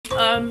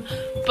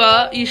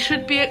But you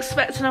should be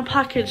expecting a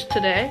package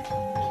today.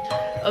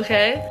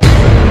 Okay?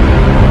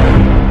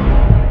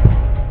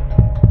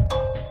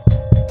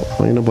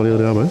 Ain't nobody out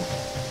there, man.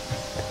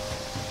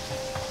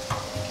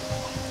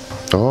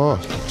 Oh,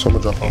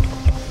 someone drop off.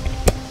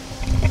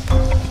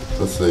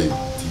 Let's say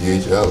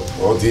DHL.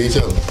 Oh,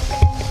 DHL.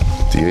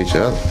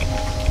 DHL.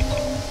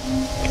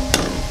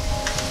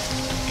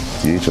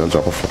 DHL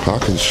drop off a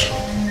package.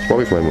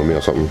 Probably for my mommy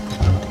or something.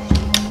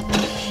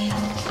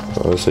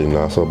 Oh, let's say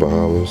Nassau,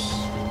 Bahamas.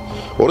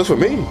 Oh, this for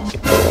me.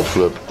 Oh,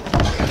 flip.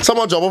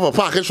 Someone drop off a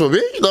package for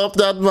me. Stop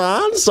that,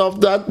 man. Stop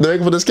that.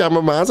 Doing for this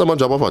cameraman. Someone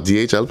drop off a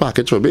DHL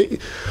package for me.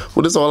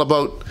 What is all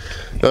about?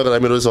 You know what I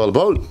mean? What it's all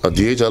about? A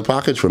DHL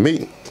package for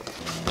me.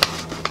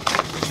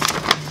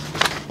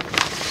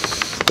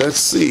 Let's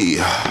see.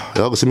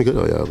 Y'all can see me good?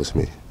 Oh, yeah, y'all can see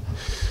me.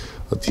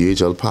 A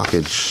DHL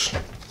package.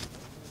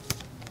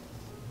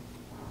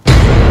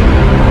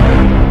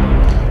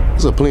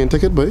 It's a plane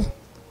ticket, boy.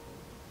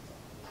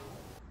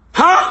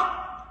 Huh?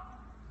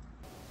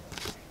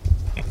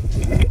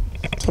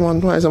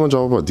 Why someone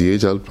drop off a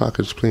DHL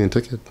package plane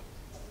ticket?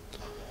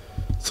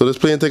 So this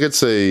plane ticket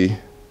say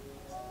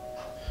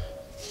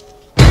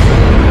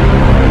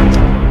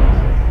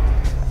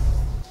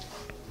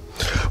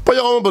but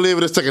you won't believe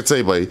what this ticket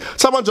say, boy.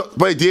 Someone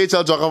by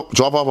DHL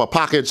drop off a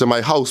package in my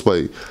house,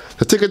 boy.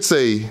 The ticket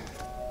say, I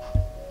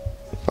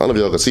don't know if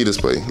y'all can see this,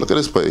 boy. Look at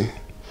this, boy.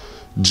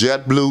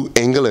 JetBlue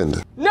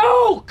England.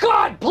 No!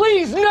 God,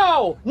 please,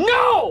 no!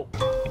 No!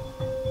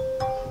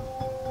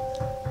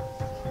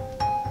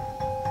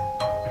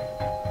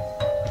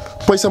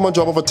 Boy, someone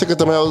drop off a ticket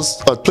to my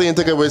house, a plane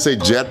ticket where it say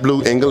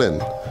JetBlue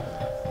England.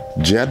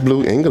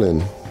 JetBlue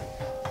England.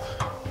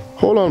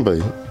 Hold on, boy.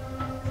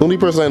 Only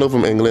person I know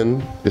from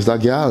England is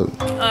that gal.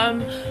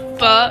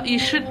 But you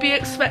should be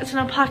expecting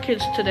a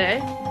package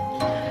today.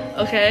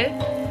 Okay?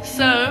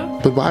 So...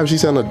 But why would she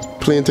send a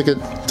plane ticket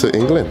to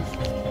England?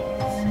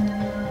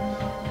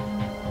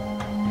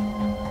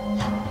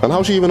 And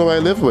how she even know where I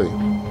live, boy?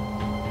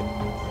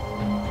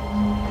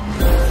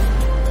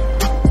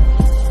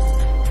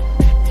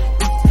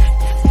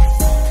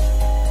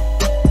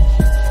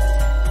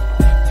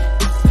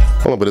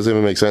 Hold on, but it doesn't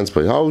even make sense,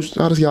 boy. How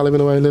does y'all even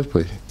know where I live,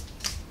 boy?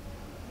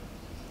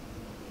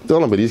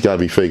 Hold on, but these gotta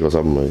be fake or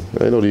something, boy.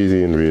 I know these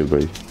ain't real,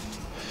 boy.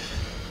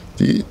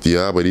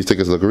 Yeah, but these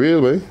tickets look real,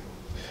 boy.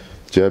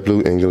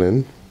 JetBlue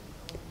England.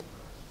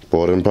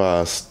 Boarding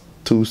pass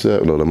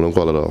 27. No, let me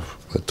call it off.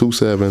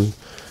 27.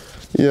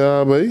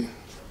 Yeah, boy.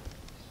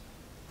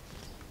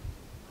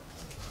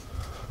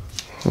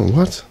 Oh,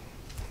 what?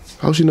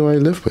 How she know where I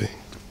live, boy?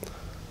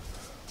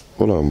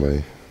 Hold on,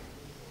 boy.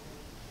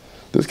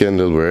 This getting a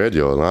little weird,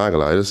 y'all. Nah, I ain't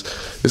gonna lie.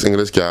 This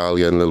English gal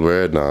getting a little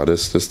weird now.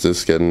 This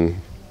getting.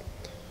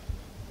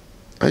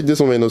 This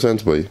don't make no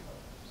sense, boy.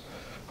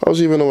 How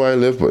she even know where I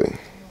live, boy?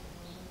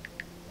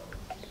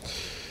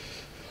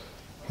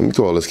 Let me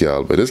call this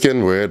gal, boy. This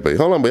getting weird, boy.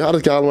 Hold on, boy. How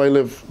does gal know where I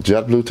live?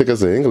 JetBlue tickets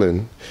to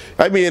England.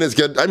 I mean, it's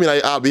good. I mean,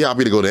 I'll be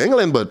happy to go to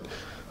England, but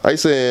I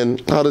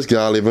saying, how does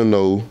gal even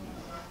know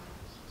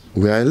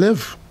where I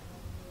live?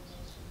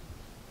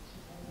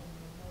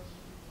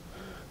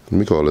 Let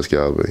me call this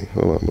gal, boy.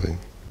 Hold on, boy.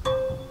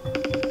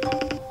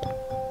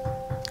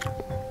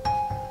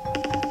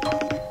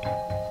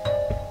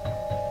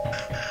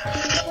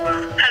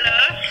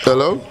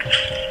 Hello? Hello?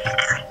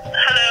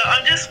 Hello,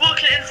 I'm just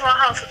walking into my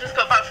house. I just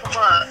got back from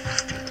work.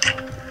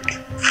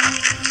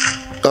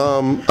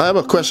 I have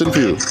a question for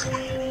you. Wait.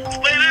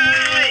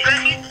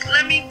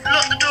 Let me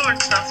lock the door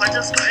and stuff. I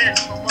just got in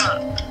from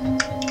work.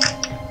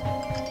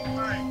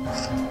 Right.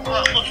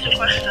 What's your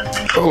question?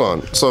 Hold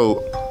on.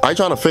 So, I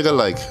trying to figure,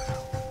 like...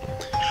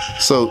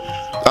 So,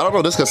 I don't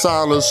know, this can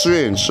sound a little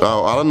strange.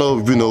 I don't know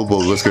if you know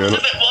about what's going on.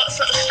 A bit what?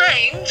 Sort of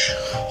strange?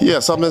 Yeah,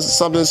 something's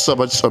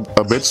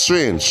a bit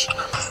strange.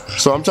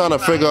 So I'm trying to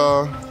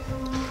figure.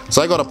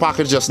 So I got a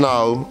package just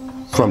now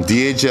from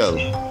DHL.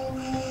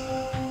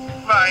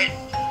 Right.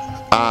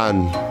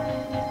 And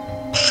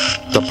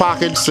the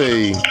package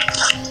say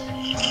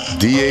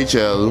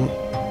DHL,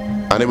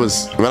 and it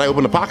was, when I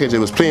opened the package, it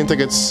was plane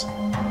tickets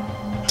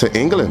to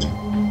England.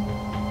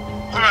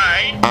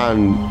 Right.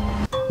 And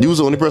you was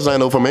the only person I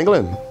know from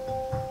England.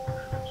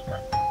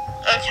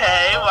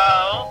 Okay,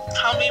 well,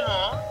 tell me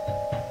more.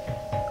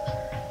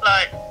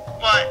 Like,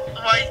 why,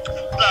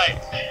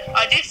 like,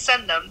 I did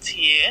send them to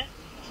you.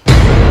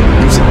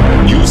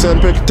 You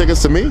sent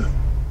tickets to me?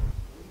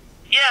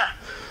 Yeah.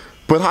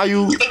 But how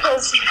you...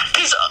 Because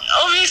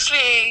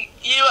obviously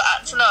you were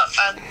acting up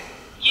and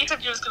you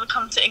said you was going to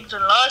come to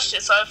England last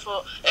year, so I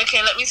thought,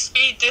 okay, let me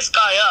speed this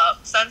guy up,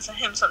 send to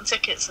him some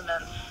tickets, and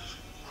then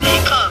he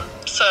come.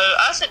 So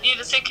I sent you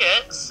the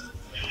tickets,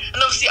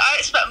 and obviously I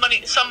expect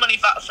some money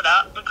back for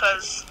that,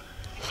 because...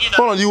 You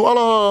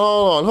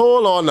know.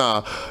 Hold on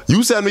now.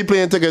 You send me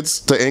plane tickets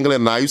to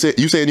England now. You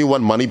saying you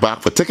want money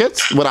back for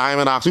tickets? What I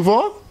haven't asked you for?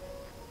 Well,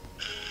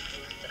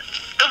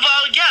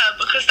 yeah,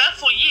 because they're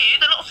for you.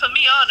 They're not for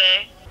me, are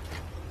they?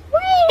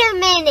 Wait a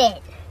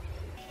minute.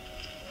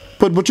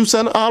 But you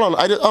send. Hold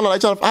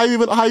on. How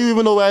you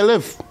even know where I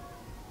live?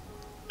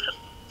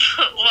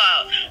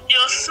 Well,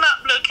 your snap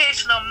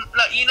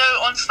you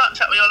know, on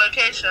Snapchat with your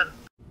location.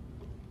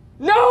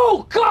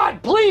 No!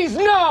 God, please,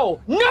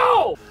 no!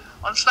 No!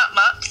 On Snap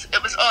Maps,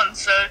 it was on,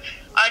 so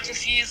I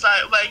just used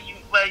like where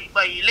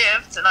you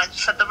lived, and I just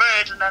said the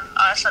road, and then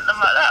I sent them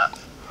like that.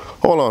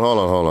 Hold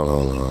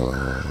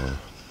on.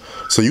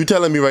 So you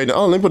telling me right now?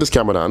 Oh, let me put this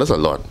camera down. That's a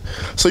lot.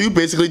 So you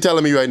basically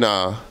telling me right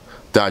now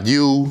that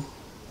you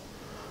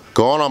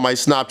go on my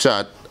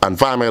Snapchat and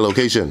find my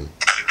location?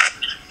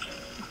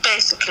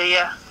 Basically,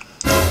 yeah.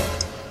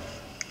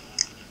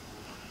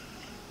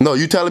 No,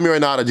 you telling me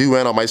right now that you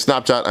went on my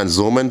Snapchat and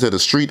zoom into the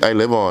street I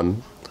live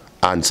on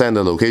and send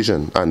the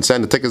location and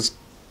send the tickets?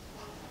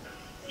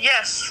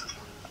 Yes,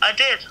 I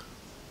did.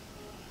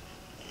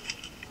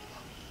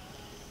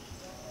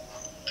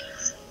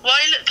 Why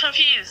you look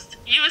confused?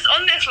 You was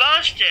on this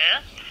last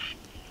year.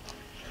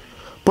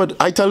 But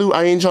I tell you,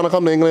 I ain't trying to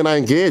come to England. I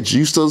engaged.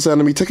 You still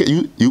sending me ticket?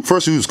 You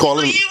first you was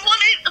calling. But you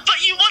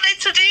wanted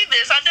to do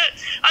this. I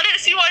don't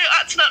see why you're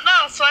acting up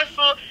now. So I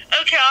thought,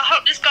 okay, I'll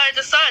help this guy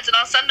decide, and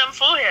I'll send them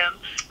for him.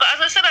 But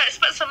as I said, I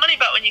expect some money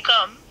back when you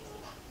come.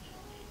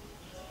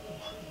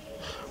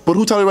 But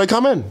who told you I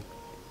come in? He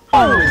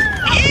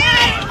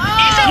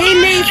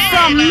needs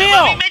some When we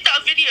milk! made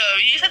that video,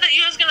 you said that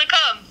you was gonna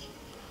come.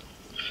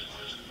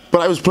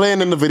 But I was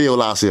playing in the video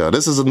last year.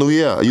 This is a new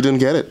year. You didn't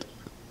get it.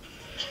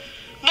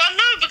 Well,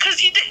 no,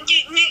 because you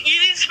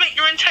need to make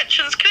your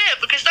intentions clear,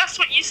 because that's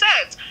what you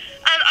said.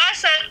 And I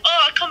said,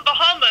 oh, I come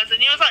Bahamas,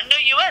 and you was like, no,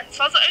 you went.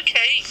 So I was like,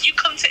 okay, you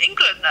come to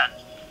England then.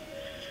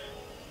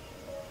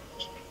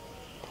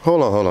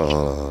 Hold on.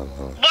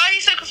 Why are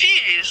you so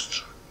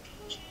confused?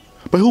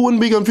 But who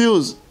wouldn't be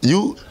confused?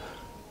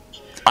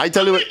 I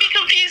tell you I what. wouldn't be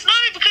confused, no,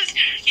 because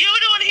you were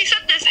the one who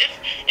said this.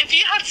 If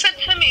you had said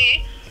to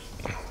me,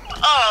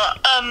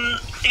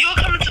 you're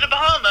coming to the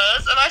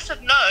Bahamas, and I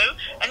said no,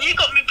 and you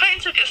got me plane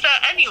tickets there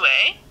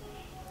anyway,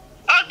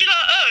 I'd be like,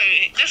 oh,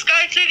 this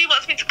guy clearly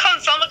wants me to come,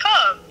 so I'm gonna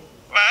come,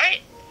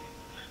 right?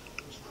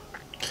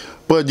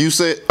 But you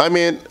say, I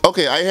mean,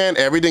 okay, I hear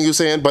everything you're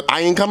saying, but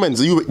I ain't coming.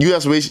 So you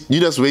just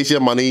waste your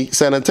money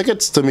sending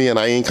tickets to me, and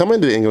I ain't coming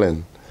to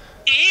England.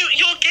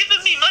 You're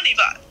giving me money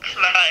back,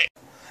 like.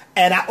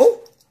 And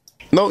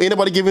No, ain't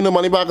nobody giving the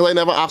money back because I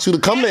never asked you to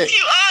come there. Yes,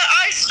 you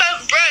are. I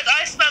spent bread.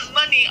 I spent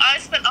money. I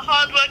spent the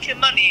hard-working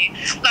money.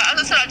 Like, as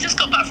I said, I just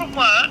got back from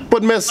work.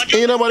 But miss,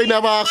 ain't nobody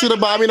never asked you to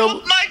buy me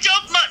no. My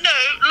job, no,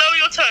 lower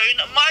your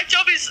tone. My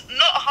job is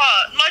not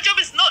hard. My job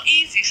is not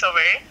easy,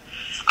 sorry.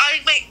 I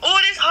make all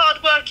this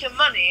hard-working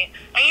money,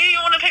 and you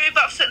want to pay me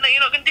back for something that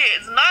you're not going to do.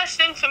 It's a nice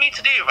thing for me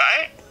to do,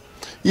 right?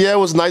 Yeah, it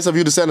was nice of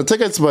you to send the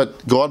tickets,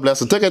 but God bless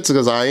the tickets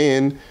because I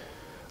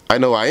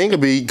know I ain't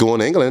gonna be going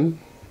to England.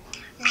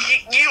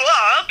 You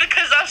are,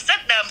 because I've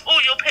sent them, oh,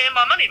 you're paying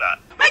my money back.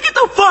 man, get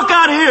the fuck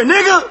out of here,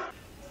 nigga!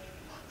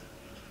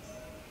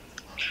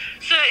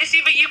 So it's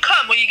either you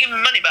come or you give me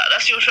money back.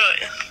 That's your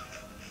choice.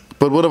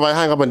 But what if I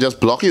hang up and just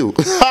block you?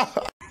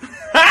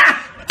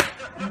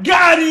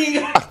 Got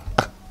him!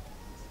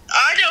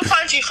 I don't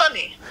find you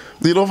funny.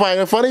 You don't find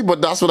it funny, but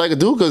that's what I could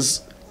do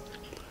because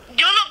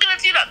You're not going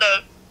to do that, though.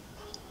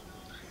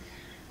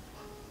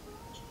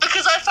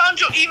 Because I found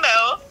your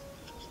email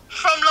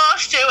from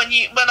last year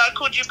when I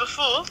called you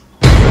before.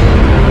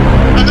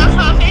 And that's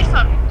how I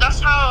FaceTime. That's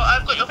how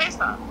I've got your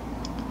FaceTime.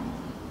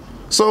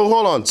 So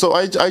hold on. So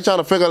I trying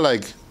to figure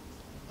like.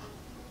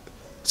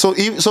 So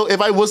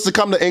if I was to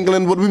come to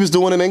England, what we was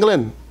doing in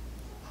England?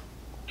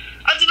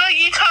 I don't know.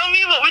 You tell me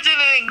what we're doing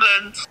in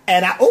England.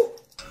 And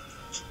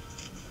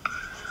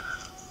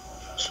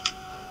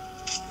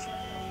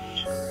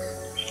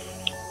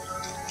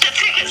The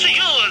tickets are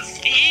yours.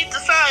 You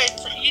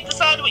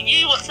decide what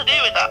you want to do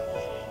with that.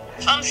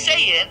 I'm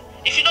saying,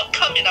 if you're not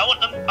coming, I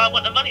want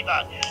the money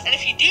back. And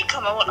if you do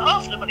come, I want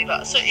half of the money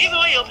back. So either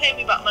way, you'll pay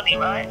me back money,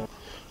 right?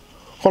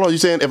 Hold on, you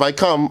saying if I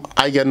come,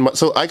 I get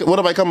what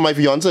if I come with my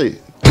fiance? You need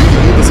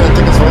to send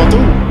tickets for her too.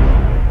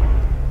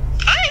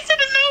 I ain't said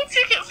a no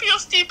ticket for your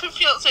stupid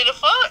fiance. The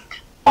fuck?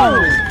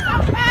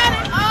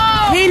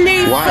 he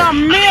needs Why?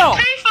 some I milk!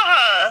 didn't pay for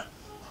her.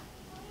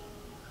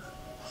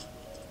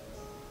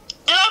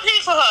 Did I pay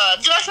for her?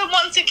 Did I send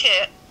one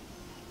ticket?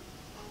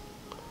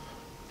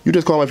 You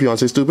just call my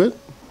fiance stupid?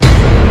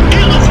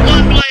 It was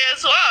one way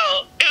as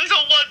well. It was a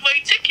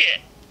one-way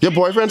ticket. Your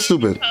boyfriend's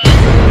stupid. You ain't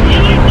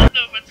got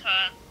no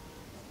return.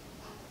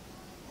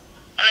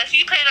 Unless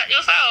you pay that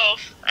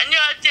yourself. And yeah,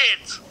 I did.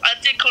 I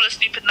did call her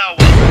stupid now.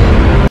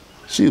 What?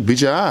 She'll beat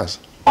your ass.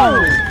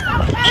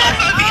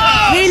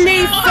 He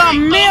needs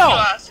some milk!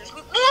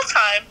 More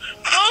time.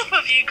 Both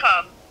of you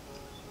come.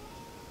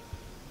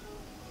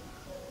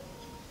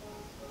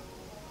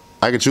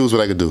 I could choose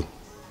what I could do.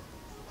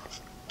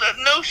 But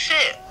no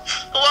shit.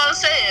 But what I'm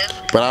saying,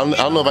 But I don't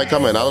know if I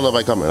come in. I don't know if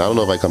I come in.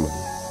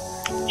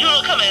 you're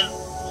not coming.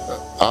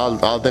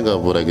 I'll think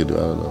of what I could do. I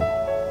don't know.